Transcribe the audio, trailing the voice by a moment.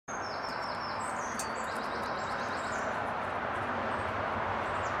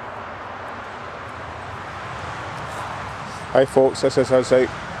Hi folks, this is us out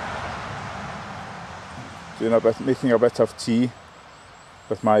making a bit of tea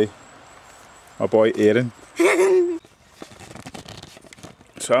with my boy Aaron.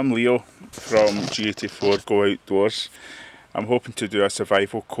 So I'm Leo from G84 Go Outdoors. I'm hoping to do a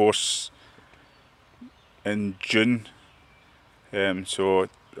survival course in June. So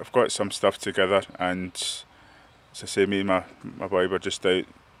I've got some stuff together, and as I say, me and my boy were just out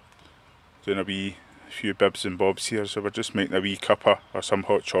doing a few bibs and bobs here, so we're just making a wee cuppa or some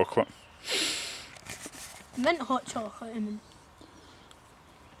hot chocolate. Mint hot chocolate, I mean.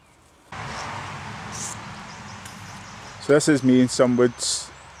 So this is me in some woods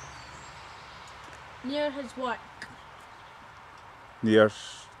Near his work. near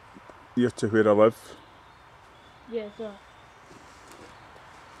to where I live. Yeah, so.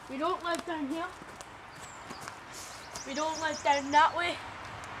 We don't live down here. We don't live down that way.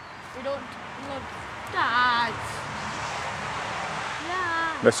 We don't live that.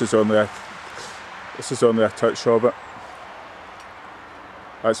 Yeah. This is only a touch of it.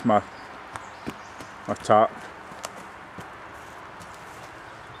 That's my tarp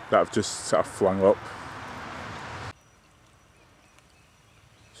that I've just sort of flung up.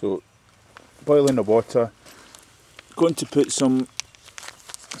 So boiling the water, going to put some,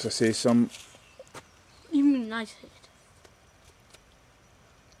 as I say, some Even nice.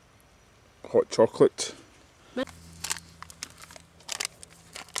 hot chocolate.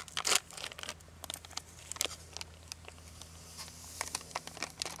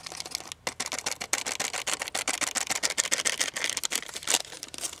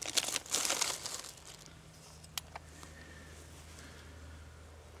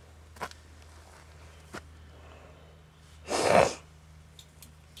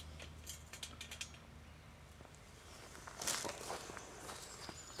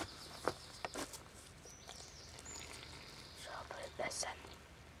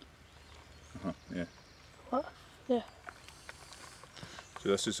 Yeah. What? Yeah. So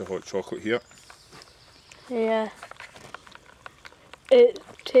this is the hot chocolate here. Yeah. It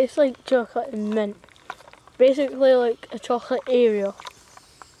tastes like chocolate and mint. Basically like a chocolate Oreo.